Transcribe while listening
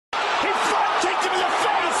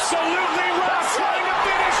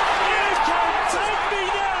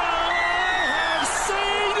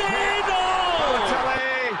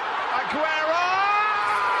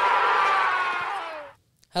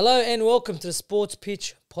Hello and welcome to the Sports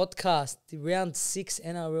Pitch Podcast, the Round 6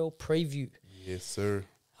 NRL preview. Yes, sir.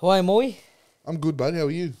 How are you, Moey? I'm good, bud. How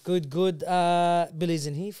are you? Good. Billy's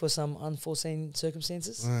in here for some unforeseen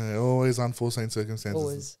circumstances. Always unforeseen circumstances.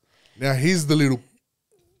 Always. Now, here's the little...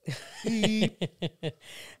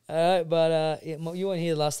 Alright, but you weren't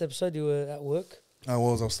here last episode, you were at work. I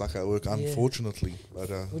was stuck at work, unfortunately. But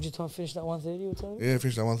Would you try and finish that 1:30 you were telling me? yeah,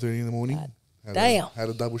 finished at 1:30 in the morning. Damn. Had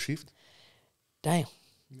a double shift. Damn.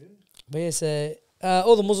 Yeah. But yeah, so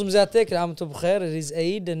all the Muslims out there, it is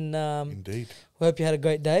Eid, and Indeed. we hope you had a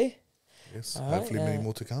great day. Yes, All hopefully right, many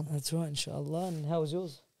more to come. That's right, inshallah. And how was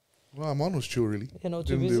yours? Well, mine was chill, really. Yeah, not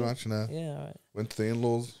too Didn't busy? do much, no. Yeah, all right. Went to the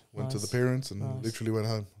in-laws, went to the Nice. parents, and Nice. literally went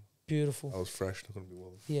home. Beautiful. I was fresh. I couldn't be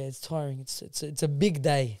bothered. Yeah, it's tiring. It's a big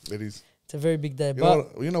day. It is. It's a very big day.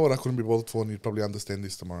 You know what I couldn't be bothered for, and you'd probably understand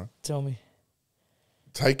this tomorrow? Tell me.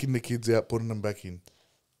 Taking the kids out, putting them back in.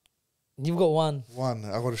 You've got one.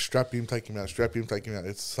 I got to strap him, take him out, strap him, take him out.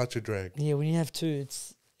 It's such a drag. Yeah, when you have two,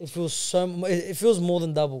 it feels more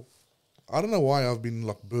than double. I don't know why I've been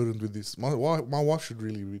like burdened with this. My wife should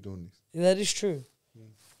really be doing this. That is true.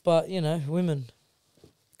 But, women,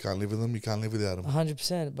 Can't live with them, you can't live without them.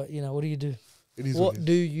 100%. But, what do you do? It is What it is.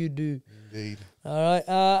 do you do? Indeed. All right.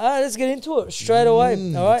 Let's get into it straight away.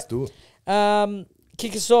 All right. Let's do it.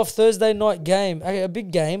 Kick us off. Thursday night game. Okay, a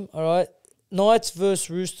big game. All right. Knights versus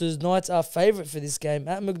Roosters. Knights are favourite for this game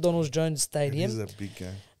at McDonald's Jones It Stadium. is a big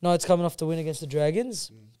game. Knights coming off the win against the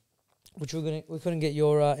Dragons, which we couldn't get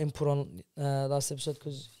your input on last episode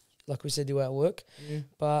because, like we said, you were at work.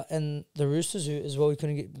 Yeah. And the Roosters who as well we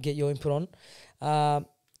couldn't get your input on.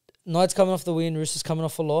 Knights coming off the win. Roosters coming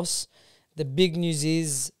off a loss. The big news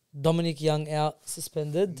is Dominic Young out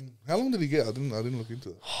suspended. How long did he get? I didn't look into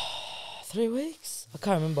that. 3 weeks? I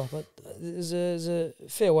can't remember, but it's a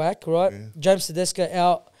fair whack, right? Yeah. James Tedesco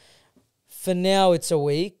out. For now, it's a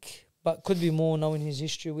week, but could be more knowing his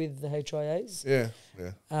history with the HIAs.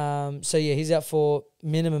 Yeah. So, he's out for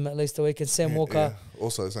minimum at least a week. And Sam Walker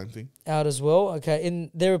Also the same thing. out as well. Okay, in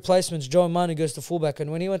their replacements, Joe Manu goes to fullback.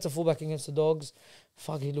 And when he went to fullback against the Dogs,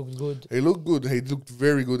 he looked good. He looked good. He looked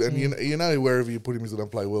very good. And you know wherever you put him, he's going to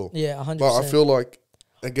play well. Yeah, 100%. But I feel like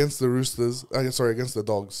against the Roosters, against the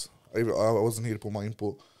Dogs, I wasn't here to put my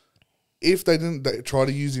input. If they didn't try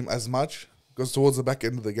to use him as much, because towards the back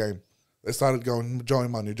end of the game, they started going, Joey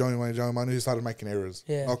Manu. He started making errors.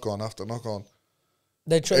 Yeah. Knock on after knock on.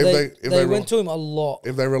 They went to him a lot.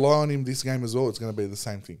 If they rely on him this game as well, it's going to be the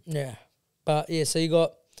same thing. Yeah. But, so you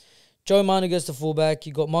got Joe Manu goes to fullback.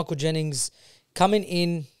 You got Michael Jennings coming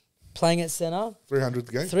in, playing at centre. 300th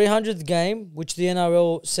game? 300th game, which the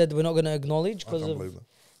NRL said we're not going to acknowledge because of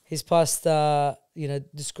his past,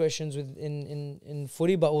 discretions in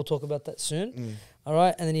footy, but we'll talk about that soon. All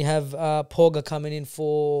right, and then you have Porga coming in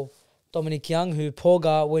for Dominic Young, who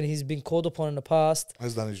Porga, when he's been called upon in the past,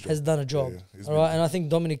 has done a job. All right, and I think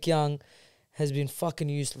Dominic Young has been fucking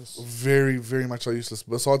useless. Very, very much so useless.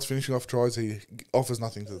 Besides finishing off tries, he offers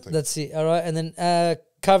nothing to the team. That's it. All right, and then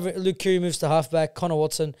Luke Keary moves to halfback. Connor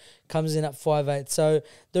Watson comes in at 5'8". So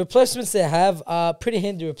the replacements they have are pretty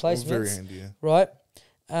handy replacements. Very handy, yeah. Right.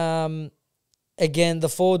 Again, the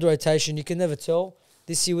forward rotation, you can never tell.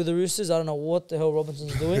 This year with the Roosters, I don't know what the hell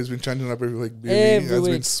Robinson's doing. He's been changing up every week. Every He has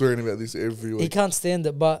week. been swearing about this every week. He can't stand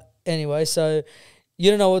it. But anyway, so you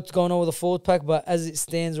don't know what's going on with the forward pack, but as it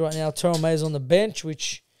stands right now, Terrell May's on the bench,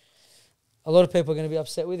 which a lot of people are going to be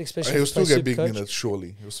upset with, especially He'll if still he's get big Supercoach. minutes,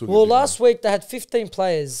 surely. Well, last week they had 15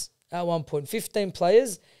 players at one point. 15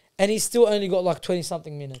 players, and he's still only got like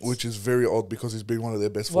 20-something minutes. Which is very odd because he's been one of their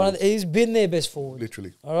best forwards. He's been their best forward.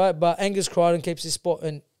 Literally. All right, but Angus Crichton keeps his spot,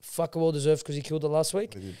 and fuck well deserved because he killed it last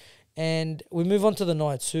week. And we move on to the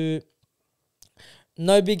Knights, who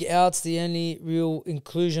no big outs. The only real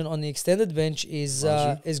inclusion on the extended bench is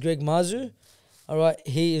Greg Mazu. All right,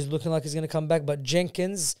 he is looking like he's going to come back, but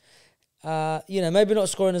Jenkins, maybe not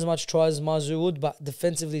scoring as much tries as Mazu would, but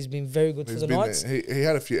defensively he's been very good for the Knights. He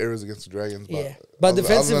had a few errors against the Dragons, but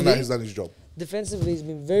defensively, other than that, he's done his job. Defensively, he's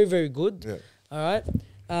been very, very good. Yeah. All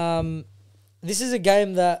right. This is a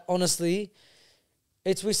game that honestly,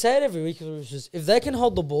 we say it every week. If they can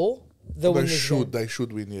hold the ball, they'll win this game. They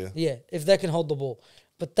should win, yeah. Yeah, if they can hold the ball.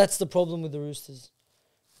 But that's the problem with the Roosters.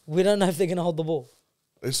 We don't know if they're going to hold the ball.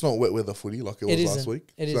 It's not wet weather footy like it was last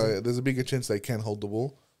week. There's a bigger chance they can hold the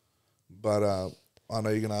ball. But I know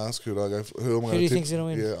you're going to ask who do I go for. Who am I going to tip? Who do you think's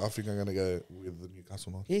going to win? Yeah, I think I'm going to go with the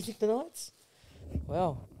Newcastle Knights. You think the Knights?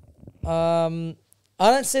 Wow. I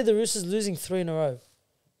don't see the Roosters losing 3 in a row.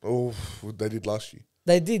 Oh, they did last year.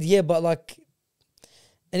 They did, yeah, but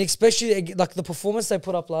and especially like the performance they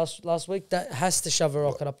put up last week, that has to shove a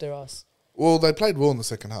rocket up their ass. Well, they played well in the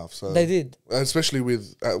second half. So They did. especially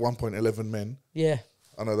with at one point 11 men. Yeah.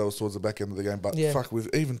 I know that was towards the back end of the game, but Yeah. fuck,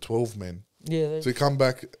 with even 12 men Yeah. to come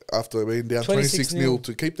back after being down 26-0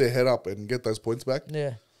 to keep their head up and get those points back.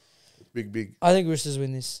 Yeah. Big. I think Roosters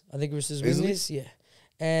win this. Easily? This. Yeah.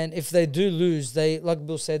 And if they do lose, they, like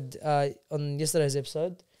Bill said on yesterday's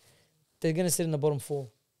episode, they're going to sit in the bottom 4.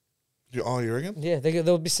 You reckon? Yeah,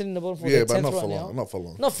 they'll be sitting in the bottom 4. Yeah, They're but 10th not right for now. long. Not for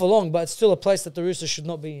long. Not for long, but it's still a place that the Roosters should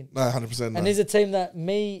not be in. No, 100%. No. And there's a team that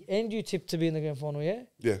me and you tipped to be in the grand final, yeah?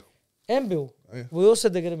 Yeah. And Bill. Oh, yeah. We all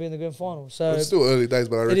said they're going to be in the grand final. So It's still early days,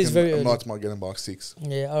 but I it is very reckon early. Knights might get them by 6.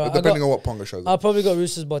 yeah, all right. But depending on what Ponga shows I up. probably got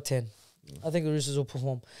Roosters by 10. I think the Roosters will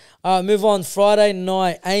perform. Move on. Friday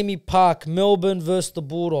night, Amy Park, Melbourne versus the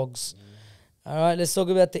Bulldogs. All right, let's talk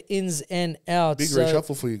about the ins and outs. Big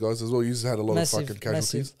reshuffle for you guys as well. You just had a lot of fucking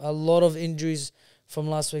casualties. A lot of injuries from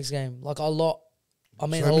last week's game. Like a lot. I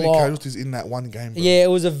mean, So a many lot. casualties in that one game, bro. Yeah, it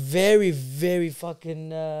was a very, very fucking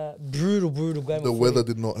brutal game. The of weather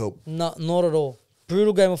footy. did not help. Not at all.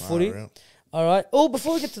 Brutal game of footy. Right. All right. Oh,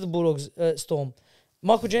 before we get to the Bulldogs, Storm,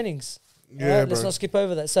 Michael Jennings. All Yeah, right, let's bro. not skip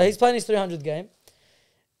over that. So he's playing his 300th game,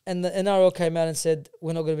 and the NRL came out and said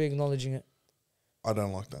we're not going to be acknowledging it. I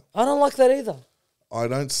don't like that. I don't like that either. I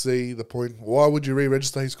don't see the point. Why would you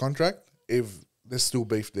re-register his contract if there's still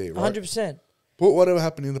beef there, right? 100%. Put whatever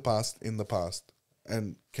happened in the past,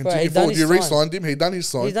 and he continue done forward. his You time. re-signed him. He done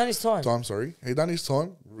his time. He's done his time. Sorry. He done his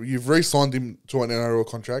time. You've re-signed him to an NRL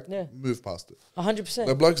contract. Yeah. Move past it. 100%.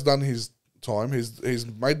 The bloke's done his time. He's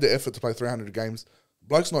made the effort to play 300 games.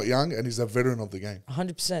 Bloke's not young, and he's a veteran of the game.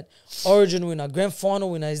 100%. Origin winner, grand final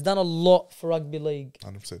winner. He's done a lot for rugby league.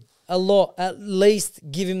 100%. A lot. At least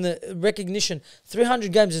give him the recognition.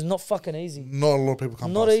 300 games is not fucking easy. Not a lot of people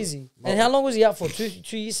come Not past easy. it. And how long was he out for?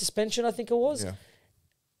 2 years suspension, I think it was. Yeah,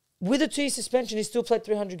 With a 2 year suspension, he still played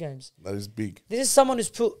 300 games. that is big. This is someone who's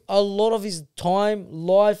put a lot of his time,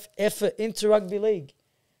 life, effort into rugby league.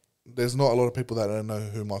 There's not a lot of people that don't know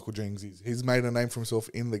who Michael Jennings is. He's made a name for himself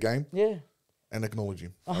in the game, Yeah, and acknowledge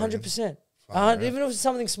him. 100%. Yeah. Even if it's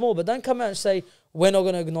something small, but don't come out and say, we're not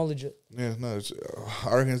going to acknowledge it. Yeah, no,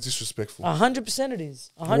 I reckon it's disrespectful. 100% it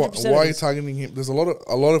is. 100% Why are it you is. targeting him? There's a lot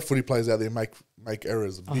of footy players out there make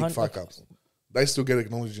errors, big 100 fuck ups. They still get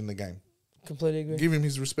acknowledged in the game. Completely agree. Give him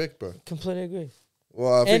his respect, bro. Completely agree.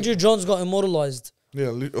 Well, I think, Andrew Johns got immortalised. yeah,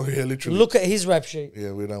 literally. Look at his rap sheet.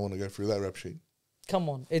 Yeah, we don't want to go through that rap sheet. Come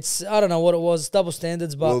on. I don't know what it was, double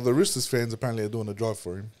standards, but Well, the Roosters fans apparently are doing a drive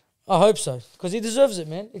for him. I hope so. Because he deserves it,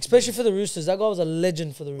 man. Especially for the Roosters. That guy was a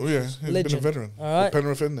legend for the Oh yeah, Roosters. he's legend. been a veteran. All right.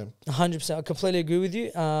 Penrith and them. 100%. I completely agree with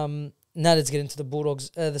you. Now let's get into the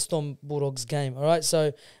Bulldogs, the Storm Bulldogs game. All right.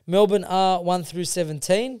 So Melbourne are 1 through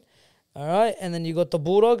 17. All right. And then you got the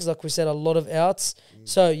Bulldogs, like we said, a lot of outs.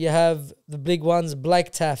 So you have the big ones,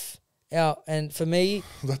 Blake Taff out. And for me,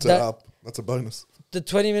 That's that- a up. That's a bonus. the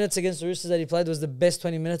 20 minutes against the Roosters that he played was the best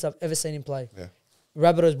 20 minutes I've ever seen him play. Yeah.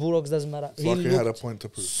 Rabbitohs, Bulldogs, doesn't matter. It's like he had a looked point to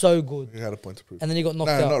prove. so good. He had a point to prove. And then he got knocked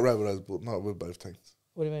No, out. not Rabbitohs, but not with both teams.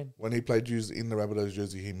 What do you mean? When he played Jews in the Rabbitohs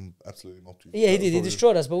jersey, he absolutely knocked you. Yeah, he That did. was He probably-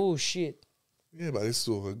 destroyed us, but we were shit. Yeah, but it's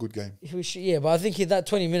still a good game. He was shit. Yeah, but I think that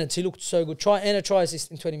 20 minutes, he looked so good. A try assist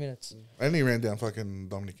in 20 minutes. And he ran down fucking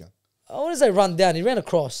Dominic Young. I want to say run down. He ran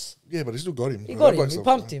across. Yeah, but he still got him. He That got him. bloke's He up,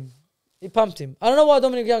 pumped man. him. He pumped him. I don't know why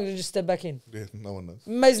Dominic Young didn't just step back in. Yeah, no one knows.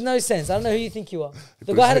 It makes no sense. I don't know who you think you are. The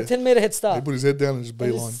put guy his had a head- 10-meter head He start. put his head down and just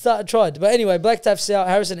And beeline. tried. But anyway, Black Taff's out.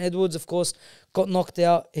 Harrison Edwards, of course, got knocked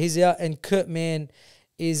out. He's out. And Kurt Mann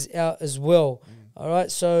is out as well. All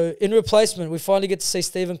right. So in replacement, we finally get to see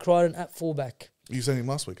Stephen Crichton at fullback. You seen him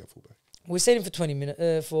last week at fullback. We seen him for 20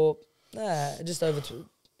 minutes, just over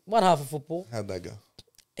one half of football. How'd that go?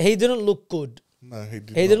 He didn't look good. No, he did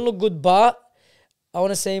He not. didn't look good, but I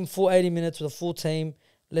want to see him full 80 minutes with a full team.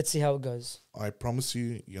 Let's see how it goes. I promise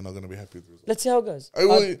you're not going to be happy with the result. Let's see how it goes. Hey,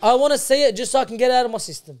 well, I want to see it just so I can get it out of my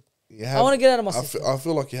system. You I want to get out of my I system. I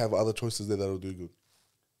feel like you have other choices there that'll do good.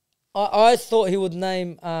 I thought he would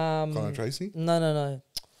name... Connor Tracy? No.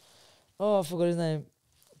 Oh, I forgot his name.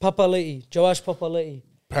 Papali'i. Joash Papali'i.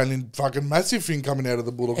 Apparently fucking massive thing coming out of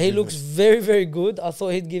the Bulldogs. He team looks very, very good. I thought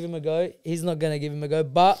he'd give him a go. He's not going to give him a go.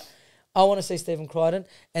 But I want to see Stephen Crichton.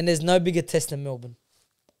 And there's no bigger test than Melbourne.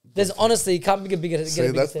 There's honestly, you can't be a bigger, there. get a See,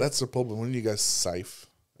 bigger that's, test. that's the problem. When you go safe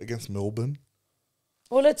against Melbourne,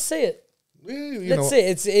 Well, let's see it. yeah, you Let's know, see it.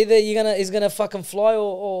 It's either he's gonna fucking fly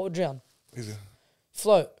or drown. he's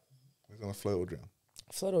Float. going to float or drown.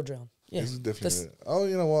 Float or drown. Yeah. This is That's- definitely... Oh,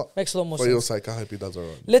 you know what? Makes a lot more For sense. your sake, I hope he does all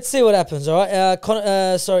right. Let's see what happens, all right?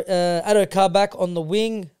 Addo Carr back on the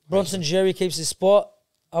wing. Bronson Jerry keeps his spot.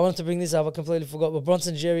 I wanted to bring this up. I completely forgot. But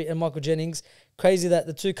Bronson Jerry and Michael Jennings. Crazy that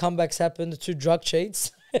the two comebacks happened, the two drug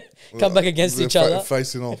cheats. come back against They're each other.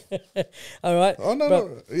 facing off. All right. Oh no,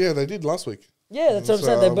 But- no, yeah, they did last week. Yeah, that's what I'm So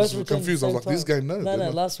saying. They I both was returned confused. I was like, this game, no, no, they're no,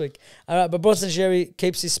 not. last week. All right, but Bronson Sherry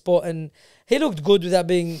keeps his spot, and he looked good without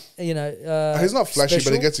being, He's not flashy,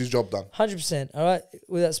 but he gets his job done. 100%. All right,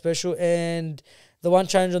 without special. And the one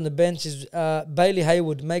change on the bench is Bailey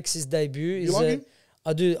Hayward makes his debut. You like him?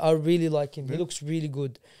 I do. I really like him. He looks really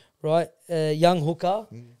good, right? Young hooker,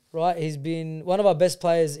 right? He's been one of our best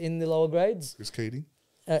players in the lower grades. Chris Keating.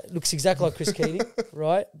 Looks exactly like Chris Keating,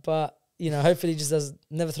 right? But hopefully he just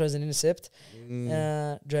never throws an intercept.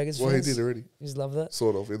 Dragons Well, he fans, did already, you just love that.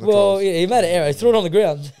 sort of. In the Well, trials. yeah, he made an error. He threw it on the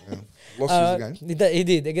ground. Yeah. Lost his game. He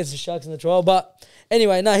did against the Sharks in the trial. But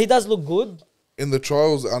anyway, no, he does look good. In the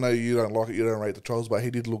trials, I know you don't like it, you don't rate the trials, but he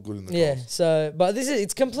did look good in the Yeah. trials. So, but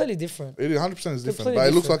it's completely different. It 100% is different, Completely but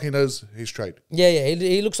it looks different. like he knows his trade. Yeah.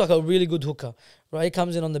 He looks like a really good hooker, right? He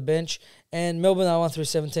comes in on the bench, and Melbourne are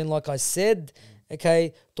 1-17, like I said.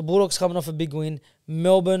 Okay, the Bulldogs coming off a big win.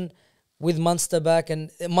 Melbourne with Munster back,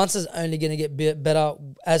 and Munster's only going to get better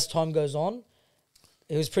as time goes on.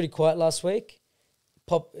 He was pretty quiet last week.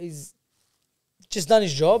 He's just done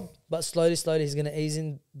his job, but slowly he's going to ease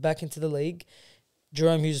in back into the league.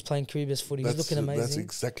 Jerome Hughes is playing career best footy. He's looking amazing. That's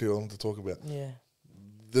exactly what I wanted to talk about. Yeah.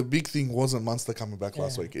 The big thing wasn't Munster coming back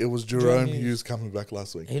last Yeah. week. It was Jerome Jerome Hughes. Hughes coming back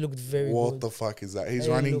last week. He looked very good. What the fuck is that? His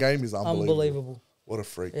He running looked game is unbelievable. What a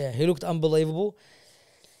freak. Yeah, he looked unbelievable.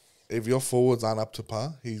 If your forwards aren't up to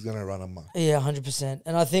par, he's going to run a mark. Yeah, 100%.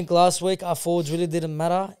 And I think last week our forwards really didn't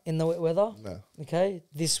matter in the wet weather. No. Okay,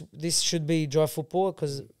 this should be dry football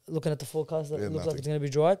because looking at the forecast, it looks like it's going to be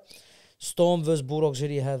dry. Storm versus Bulldogs, who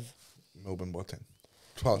do you have? Melbourne by 10.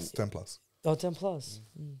 Plus, 10 plus. Oh, 10 plus.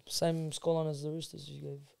 Same scoreline as the Roosters you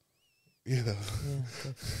gave. Yeah.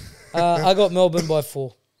 Yeah, okay. I got Melbourne by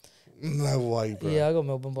 4. No way, bro. Yeah, I got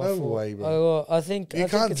Melbourne by No 4. way, bro. I think You I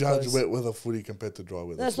think can't it's judge close. wet weather footy compared to dry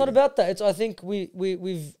weather No, it's footy. not about that. I think we're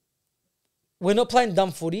not playing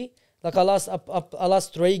dumb footy. Like our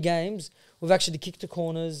last 3 games, we've actually kicked the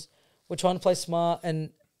corners. We're trying to play smart, and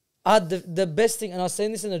the best thing. And I was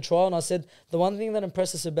saying this in the trial, and I said the one thing that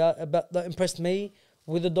impressed us that impressed me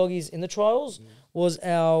with the doggies in the trials was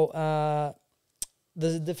our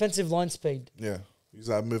the defensive line speed. Yeah.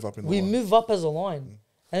 You move up in the We line. move up as a line,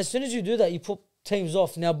 and as soon as you do that, you put teams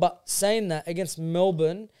off. Now, but saying that against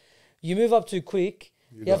Melbourne, you move up too quick.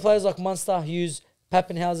 You have players like Munster, Hughes,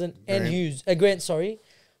 Pappenhausen, and Grant,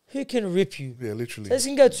 who can rip you. Yeah, literally. So this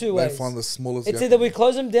can go two ways. They find the smallest It's gap. either we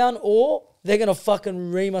close them down or they're going to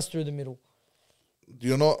fucking ream us through the middle.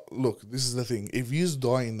 You're not... Look, this is the thing. If you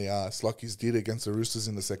die in the ass like you did against the Roosters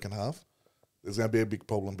in the second half, there's going to be a big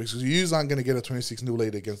problem because you aren't going to get a 26-0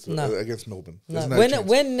 lead against Melbourne. There's no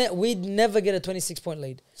chance. We'd never get a 26-point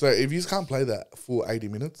lead. So if you can't play that full 80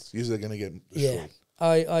 minutes, you're going to get destroyed. Yeah,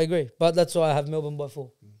 I agree. But that's why I have Melbourne by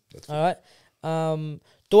 4. That's All right.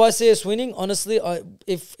 Do I see us winning? Honestly,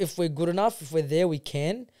 if we're good enough, if we're there, we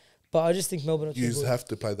can. But I just think Melbourne are too You good. have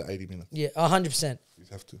to play the 80 minutes. Yeah, 100%. You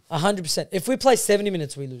have to. 100%. If we play 70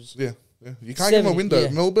 minutes, we lose. Yeah. You can't give them a 70, window. yeah.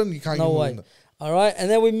 Melbourne, you can't give No them a way. window. All right, and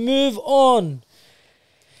then we move on.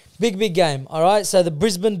 Big game. All right, so the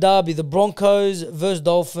Brisbane Derby, the Broncos versus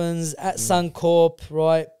Dolphins at Suncorp.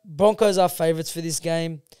 Right, Broncos are favourites for this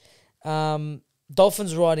game.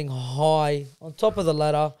 Dolphins riding high on top of the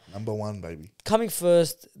ladder, Number 1, baby. coming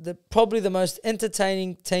first. Probably the most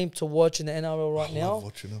entertaining team to watch in the NRL right I now. love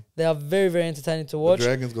watching them. They are very, very entertaining to The watch.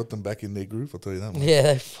 Dragons got them back in their groove, I'll tell you that much. Yeah,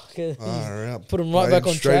 they fucking Right. put them right back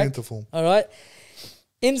on straight track. into form. All right.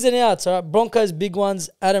 Ins and outs. All right. Broncos, big ones.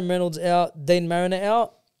 Adam Reynolds out. Dean Mariner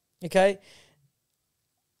out. Okay.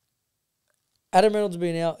 Adam Reynolds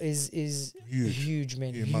being out is huge,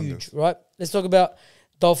 man. Humongous. Huge. Right. Let's talk about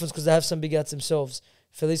Dolphins because they have some big outs themselves.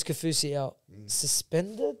 Felice Kafusi out.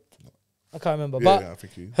 Suspended? I can't remember. But I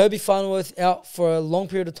think you. Herbie Farnworth out for a long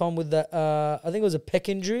period of time with that. I think it was a pec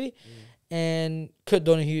injury. And Kurt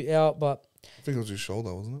Donahue out. But I think it was his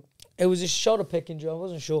shoulder, wasn't it? it was a shoulder pec injury. I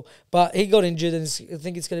wasn't sure. But he got injured, and I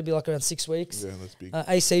think it's going to be like around 6 weeks. Yeah, that's big.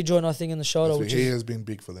 AC joint, I think, in the shoulder. That's Which big. He is, has been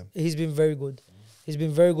big for them. he's been very good. He's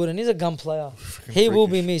been very good, and he's a gun player. Freaking He will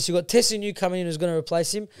be freakish. missed. You got Tessie New coming in who's going to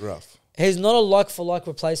replace him. Rough. He's not a like-for-like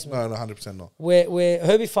replacement. No, 100% not. Where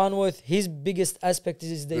Herbie Farnworth, his biggest aspect is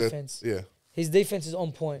his defense. Yeah, His defense is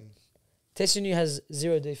on point. Tessie New has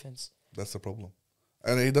 0 defense. that's the problem.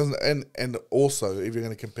 And he doesn't. And also, if you're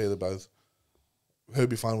going to compare the both,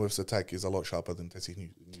 Herbie Farnworth's attack is a lot sharper than Tessie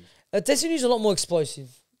New. Tessie New's a lot more explosive.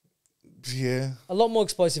 Yeah. A lot more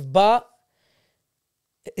explosive, but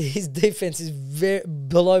his defense is very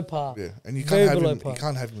below par. Yeah. And you Very can't have below him. par. You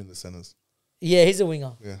can't have him in the centers. Yeah, he's a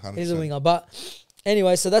winger. Yeah, 100%. He's a winger. But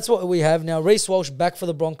anyway, so that's what we have now. Reece Walsh back for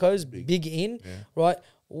the Broncos. Big in. Yeah. Right.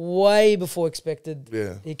 way before expected.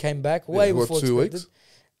 Yeah. He came back way What, before 2 expected. weeks?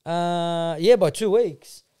 Yeah, by 2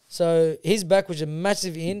 weeks. So he's back, which is a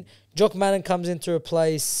massive in. Jock Madden comes in to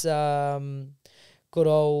replace good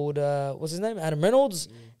old what's his name? Adam Reynolds.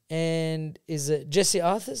 And is it Jesse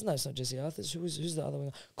Arthurs? No, it's not Jesse Arthurs. Who's the other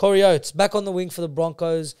winger? Corey Oates, back on the wing for the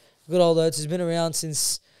Broncos. Good old Oates. He's been around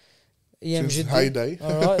since Since heyday.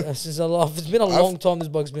 All right, since a lot. It's been a long time this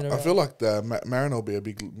bloke's been around. I feel like the Marin will be a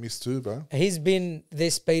big miss too, bro. He's been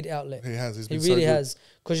their speed outlet. He has. He really has.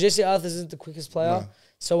 Because Jesse Arthurs isn't the quickest player. No.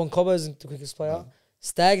 So Cobo isn't the quickest player. No.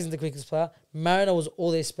 Stagg isn't the quickest player. Mariner was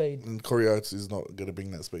all their speed. And Corey Oates is not going to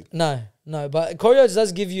bring that speed. No. But Corey Oates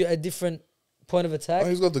does give you a different point of attack. Oh,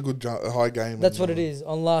 he's got the good high game. That's what it is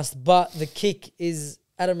on last. But the kick is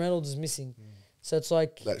Adam Reynolds is missing. So it's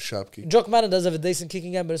like that sharp kick. Jock Madden does have a decent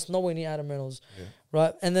kicking game, but it's nowhere near Adam Reynolds. Yeah.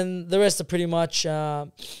 Right? And then the rest are pretty much the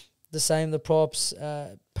same. The props.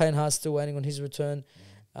 Payne Haas still waiting on his return.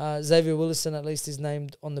 Xavier Willison at least is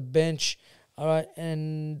named on the bench. All right.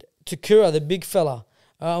 And Takura, the big fella.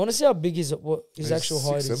 I want to see how big his actual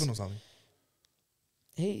height is. 6'7" or something.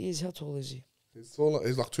 He is. How tall is he? He's taller.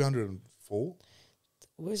 He's like 204.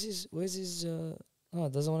 Where's his? Oh,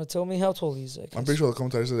 it doesn't want to tell me how tall he is. Okay. I'm pretty sure the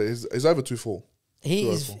commentator said he's over 2'4". He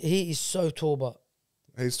is so tall, but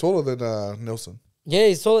he's taller than Nelson. yeah,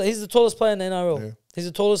 he's tall. He's the tallest player in the NRL. Yeah. He's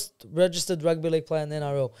the tallest registered rugby league player in the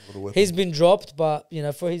NRL. He's been dropped, but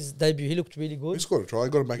for his debut, he looked really good. He scored a try.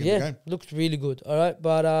 Got him back in the game. Looked really good. All right,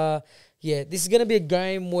 but yeah, this is gonna be a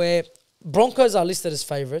game where Broncos are listed as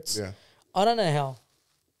favourites. Yeah. I don't know how.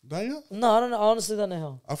 Don't you? No, I don't know. I honestly don't know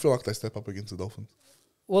how. I feel like they step up against the Dolphins.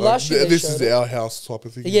 Well, Like, last year this is our house type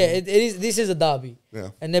of thing. yeah, it is. This is a derby.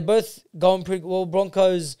 Yeah. And they're both going pretty well.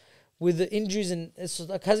 Broncos with the injuries and it's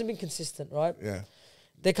like hasn't been consistent, right? Yeah.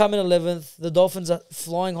 They come in 11th. The Dolphins are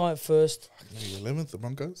flying high at first. 11th, the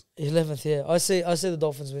Broncos. 11th, yeah. I see the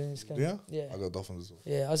Dolphins winning this game. Yeah. Yeah. I got Dolphins as well.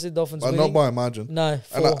 Yeah, I see the Dolphins But winning. not by a margin. No,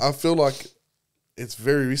 And 4. I feel like it's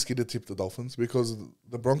very risky to tip the Dolphins because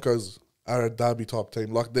the Broncos are a derby type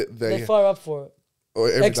team. Like they fire up for it. or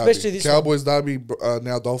every Especially derby. this Cowboys derby,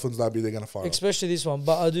 now Dolphins derby, they're going to fire up. Especially this one.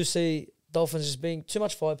 But I do see Dolphins just being too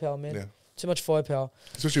much firepower, man. Yeah. Too much firepower.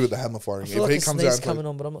 Especially with the hammer firing. I feel like he a comes sneeze out coming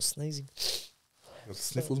on, but I'm not sneezing. Got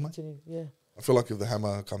sniffles, mate. Continue, yeah. I feel like if the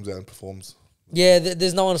hammer comes out and performs. Yeah,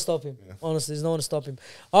 there's no one to stop him. Yeah. Honestly, there's no one to stop him.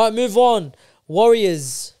 All right, move on.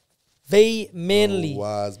 Warriors v Manly. Oh,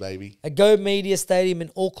 was, baby. At Go Media Stadium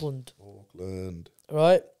in Auckland. Auckland. All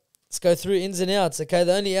right, let's go through ins and outs. Okay,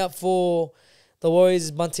 the only out for the Warriors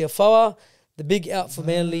is Bunty Afoa. The big out for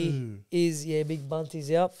Manly is, Big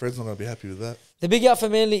Bunty's out. Fred's not going to be happy with that. The big out for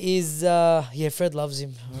Manly is, Fred loves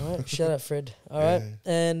him. All right, shout out Fred. All right,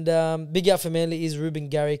 and big out for Manly is Ruben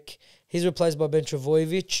Garrick. He's replaced by Ben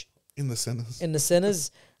Travojevic In the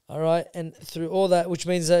centres. All right, and through all that, which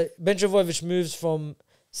means that Ben Travojevic moves from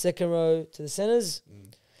second row to the centres.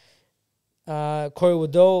 Corey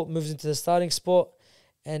Waddell moves into the starting spot.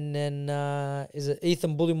 And then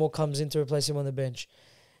Ethan Bullymore comes in to replace him on the bench.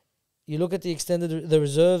 You look at the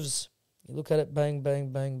reserves, you look at it, bang,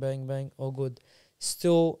 bang, bang, bang, bang, all good.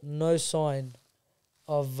 Still no sign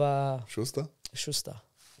of Schuster.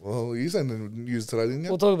 Well, you said in the news today, didn't you?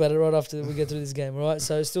 We'll talk about it right after we get through this game, all right?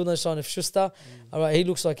 So still no sign of Schuster. All right, he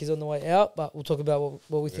looks like he's on the way out, but we'll talk about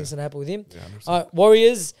what we think's going to happen with him. Yeah, 100%. All right,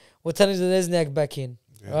 Warriors, we're telling the Nesniak back in,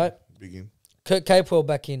 all right? Big in. Kurt Capewell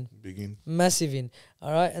back in. Big in. Massive in.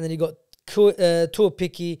 All right. And then you got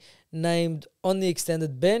Tuapiki named on the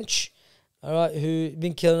extended bench. All right. Who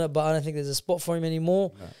been killing it, but I don't think there's a spot for him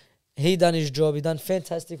anymore. No. He done his job. He done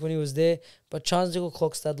fantastic when he was there. But Charles Nickel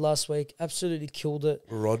Clockstad last week absolutely killed it.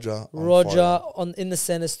 Roger in the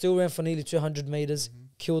centre still ran for nearly 200 metres.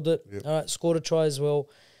 Killed it. Yep. All right. Scored a try as well.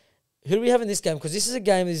 Who do we have in this game? Because this is a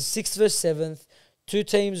game that is 6th versus 7th. Two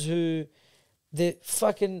teams who... They're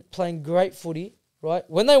fucking playing great footy, right?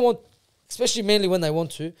 When they want, especially Manly when they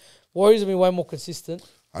want to. Warriors will be way more consistent.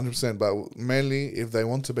 100%. But mainly, if they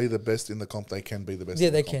want to be the best in the comp, they can be the best. Yeah,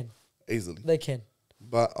 in the they comp. can. Easily. They can.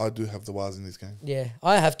 But I do have the Waz in this game. Yeah,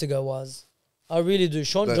 I have to go Waz. I really do.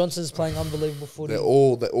 Sean Johnson's playing unbelievable footy. They're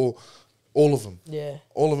all of them. Yeah.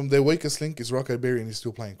 All of them. Their weakest link is Rocco Berry, and he's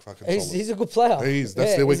still playing fucking solid. He's a good player. He is.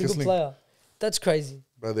 That's their weakest he's a good link. player. That's crazy.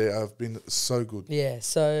 But they have been so good. Yeah,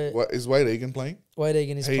 so... Is Wade Egan playing? Wade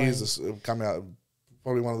Egan is playing. He is come out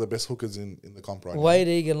probably one of the best hookers in the comp right now. Wade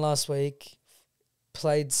Egan last week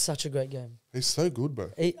played such a great game. He's so good,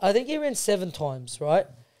 bro. I think he ran 7 times, right?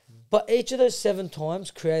 But each of those 7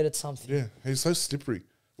 times created something. Yeah, he's so slippery.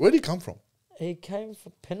 Where'd he come from? He came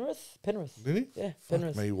from Penrith. Did he? Yeah, Fuck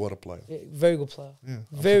Penrith. me, what a player. Yeah, very good player. Yeah,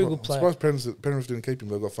 Very good player. I'm surprised Penrith didn't keep him.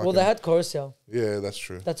 They got fucking. Well, they had Coruscant. Yeah, that's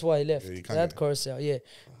true. That's why he left. Yeah, you They can't had get- Coruscant, yeah.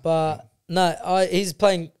 But no, he's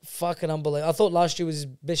playing fucking unbelievable. I thought last year was his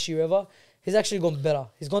best year ever. He's actually gone better.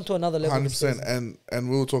 He's gone to another level. 100%. And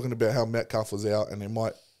we were talking about how Metcalf was out and they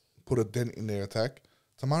might put a dent in their attack.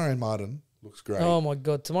 Tamari Martin looks great. Oh my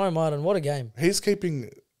God, Tamari Martin, what a game! He's keeping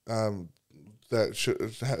that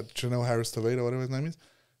Chanel Harris Tavita, whatever his name is.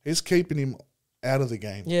 He's keeping him out of the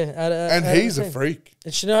game. Yeah, And he's a freak.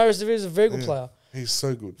 And Chanel Harris is a very good Yeah. player. He's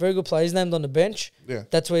so good. Very good player. He's named on the bench. Yeah.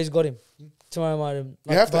 That's where he's got him. Tamari Martin.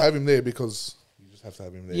 You have to have him there because you just have to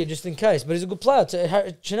have him there. Yeah, just in case. But he's a good player.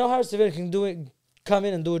 Chanel Harris can come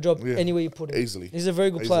in and do a job Yeah. anywhere you put him. Easily. He's a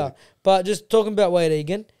very good Easily. player. But just talking about Wade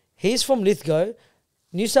Egan, he's from Lithgow,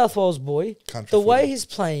 New South Wales boy. Country The way footy. he's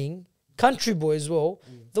playing, country boy as well,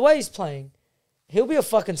 the way he's playing, he'll be a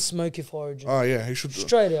fucking smoky for Origin. Oh, yeah, he should.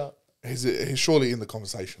 Straight out. He's surely in the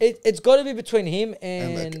conversation. It's got to be between him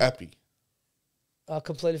and and... Appy. I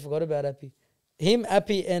completely forgot about Appy. Him,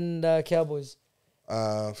 Appy, and Cowboys.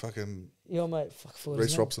 Fucking Yo, mate. Fuck, forgot Reece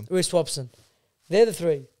his name. Robson. Reece Robson. They're the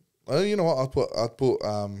three. You know what? I'd put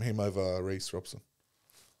him over Reece Robson.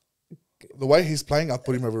 The way he's playing, I'd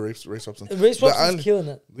put him over Reece Robson. Reece The Robson's only- killing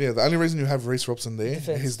it. Yeah, the only reason you have Reece Robson there,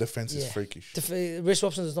 Defense. his defense is Yeah. freakish. Reece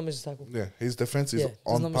Robson does not miss a tackle. Yeah, his defense is Yeah, does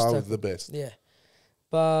on not miss par with tackle. the best. Yeah.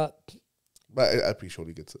 But... But Appy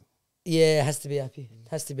surely gets it. Yeah, it has to be Happy.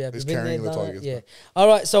 Has to be Happy. He's Been carrying there, the done it. Tigers, Yeah. man. All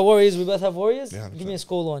right, so Warriors. We both have Warriors. Yeah, Give me a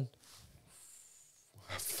scoreline.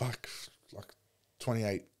 Fuck, like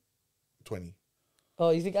 28, 20. Oh,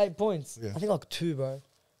 you think 8 points? Yeah. I think like 2, bro.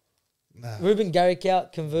 Nah. Ruben Garrick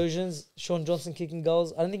out, conversions. Sean Johnson kicking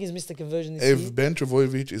goals. I don't think he's missed a conversion this year. If Ben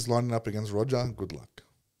Travojevic is lining up against Roger, good luck.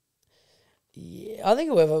 Yeah, I think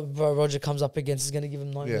whoever bro Roger comes up against is going to give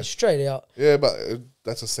him 9 Yeah. minutes straight out. Yeah, but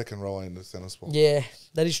that's a second row in the centre spot. Yeah,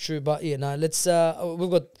 that is true. But yeah, no, let's. We've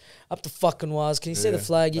got up to fucking wires. Can you see the Yeah.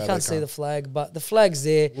 flag? You No, can't they see can't. the flag, but the flag's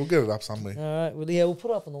there. We'll get it up somewhere. All right. Well, yeah, we'll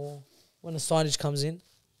put it up on the wall when the signage comes in.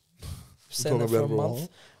 Saying that talking for a about it for a month. while.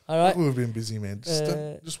 All right. We've been busy, man.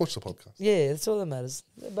 Just watch the podcast. Yeah, that's all that matters.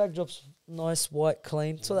 The backdrop's nice, white,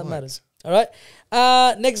 clean. That's all that Right. matters. All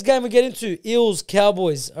right. Next game we get into Eels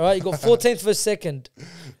Cowboys. All right. You got 14th versus 2nd.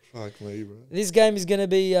 Fuck me, bro. This game is going to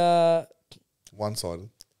be. One-sided.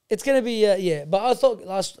 It's going to be yeah. But I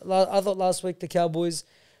thought last week the Cowboys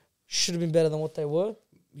should have been better than what they were.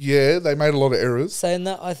 Yeah, they made a lot of errors. Saying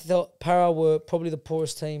that, I thought Para were probably the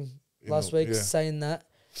poorest team In last the- week. yeah. Saying that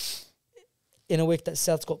in a week that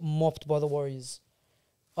Souths got mopped by the Warriors.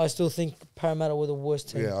 I still think Parramatta were the worst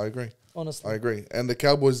team. Yeah, I agree. Honestly. I agree. And the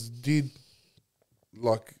Cowboys did,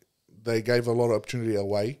 like, they gave a lot of opportunity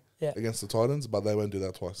away Yeah. against the Titans, but they won't do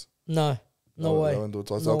that twice. No way. They won't do it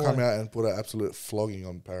twice. No They'll come way. out and put an absolute flogging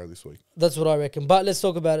on Para this week. That's what I reckon. But let's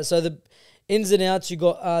talk about it. So the ins and outs, you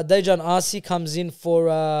got Dejan Arce comes in for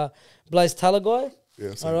Blaise Talagai.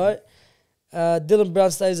 Yeah, so All right. Dylan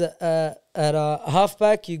Brown stays at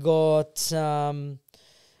halfback. You got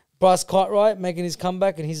Bryce Cartwright making his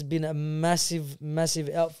comeback, and he's been a massive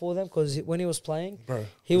out for them because when he was playing, Bro,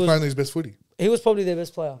 he he's was playing his best footy. he was probably their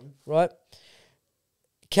best player, right?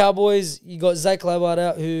 Cowboys, you got Zach Lobart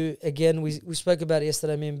out, who, again, we spoke about it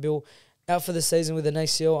yesterday, me and Bill, out for the season with an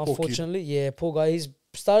ACL, Poor kid. unfortunately. Yeah, poor guy. He's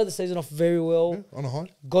started the season off very well, Yeah, on a high.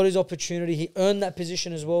 got his opportunity. He earned that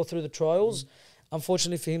position as well through the trials.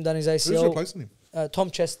 Unfortunately for him, done his Who's ACL. replacing him? Tom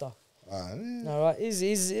Chester. Yeah. All right, he's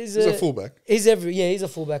a fullback. He's he's a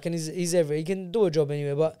fullback, and he's he can do a job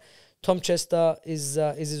anywhere. But Tom Chester is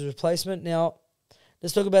his replacement. Now,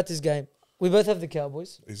 let's talk about this game. We both have the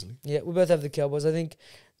Cowboys. Easily. Yeah, we both have the Cowboys. I think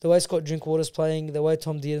the way Scott Drinkwater's playing, the way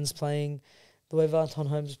Tom Dearden's playing, the way Valentine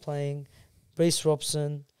Holmes is playing, Reece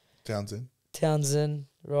Robson, Townsend,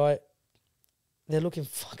 right? They're looking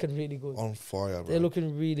fucking really good. On fire, bro. They're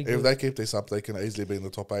looking really good. If they keep this up, they can easily be in the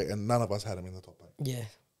top 8, and none of us had them in the top 8. Yeah,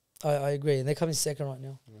 I agree. And they're coming second right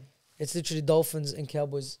now. Yeah. It's literally Dolphins and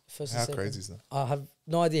Cowboys first How and second. crazy is that? I have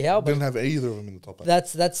no idea how, but Didn't have either of them in the top 8.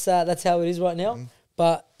 that's how it is right now. Mhm.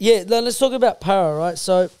 But yeah, let's talk about Para, right?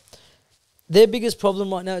 So their biggest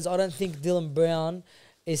problem right now is I don't think Dylan Brown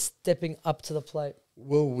is stepping up to the plate.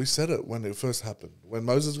 Well, we said it when it first happened. When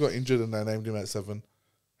Moses got injured and they named him at 7,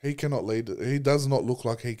 he cannot lead. He does not look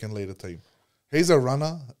like he can lead a team. He's a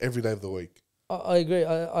runner every day of the week. I agree.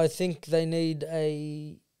 I think they need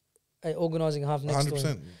a organising half next to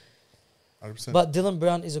him. 100%. But Dylan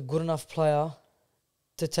Brown is a good enough player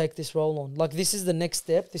to take this role on. Like, this is the next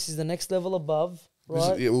step. This is the next level above,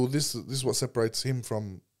 right? This is what separates him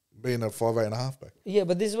from being a 5'8" and a halfback. Yeah,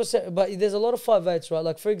 but this is but there's a lot of 5'8", right?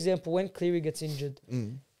 Like, for example, when Cleary gets injured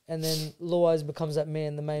and then Luai becomes that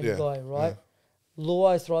man, the main Yeah, guy, right? yeah.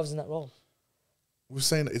 Luai thrives in that role. We've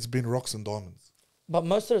seen it's been rocks and diamonds. But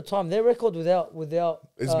most of the time, their record without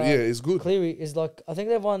It's good. Cleary is like, I think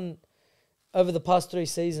they've won over the past 3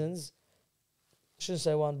 seasons. Shouldn't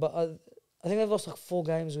say one, but I think they've lost like 4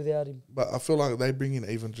 games without him. But I feel like they bring in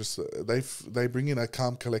even just they bring in a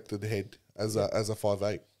calm, collected head as a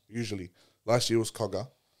 5'8". Usually, last year was Cogger.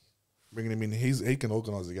 Bringing him in, he can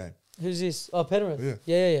organise the game. Who's this? Oh, Penrith.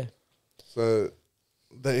 Yeah. Yeah. So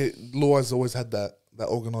Luai's always had that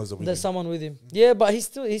organiser with There's him. someone with him. Yeah, but he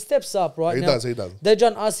steps up right He now. does.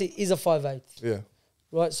 Dejan Arce is a 5'8", Yeah.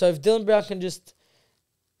 right? So if Dylan Brown can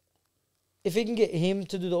if he can get him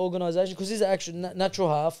to do the organisation, because he's an actual natural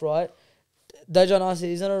half, right? Dejan Arce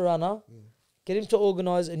isn't a runner. Get him to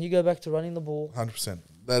organise, and you go back to running the ball. 100%.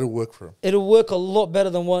 That'll work for him. It'll work a lot better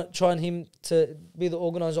than trying him to be the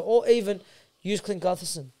organiser, or even use Clint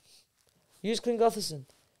Gutherson.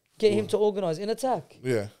 Get him to organise in attack.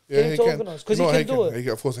 Yeah. Get him to organise, because he can do it.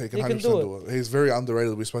 Of course, he can He can 100% do do it. He's very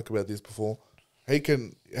underrated. We spoke about this before.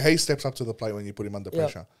 He steps up to the plate when you put him under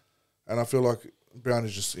pressure. And I feel like Brown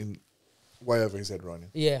is just in way over his head right now.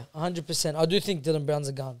 Yeah, 100%. I do think Dylan Brown's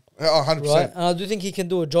a gun. 100%. Right? And I do think he can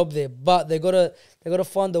do a job there. But they gotta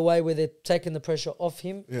find a way where they're taking the pressure off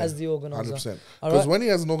him as the organiser. 100%. All Because right? when he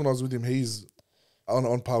has an organiser with him, he's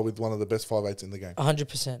on par with one of the best 5'8" in the game.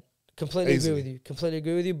 100%. Completely Easily.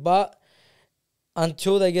 agree with you. But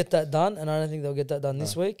until they get that done, and I don't think they'll get that done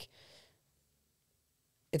this week,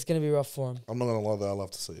 it's going to be rough for him. I'm not going to lie though, I love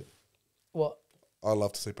to see it. What? I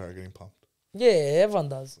love to see Parra getting pumped. Yeah, everyone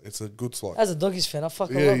does. It's a good slide. As a Doggies fan, I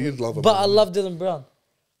fucking Yeah, love you'd love him. But I love Dylan Brown.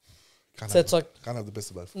 Can't It's have the best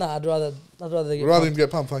of both. Nah, I'd rather they get Rather pumped. him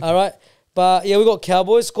get pumped, thank you. All right. But yeah, we got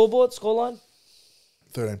Cowboys scoreline.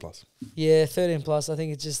 13 plus. Yeah, 13 plus. I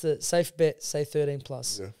think it's just a safe bet. Say 13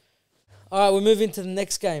 plus. Yeah. All right, we move into the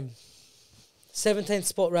next game. 17th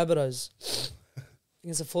spot Rabbitohs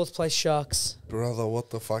against the 4th place Sharks. Brother, what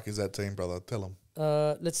the fuck is that team, brother? Tell them.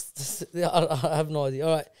 I have no idea.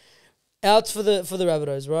 All right, outs for the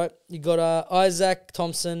Rabbitohs. Right, you got Isaac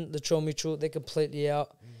Thompson, Latrell Mitchell. They're completely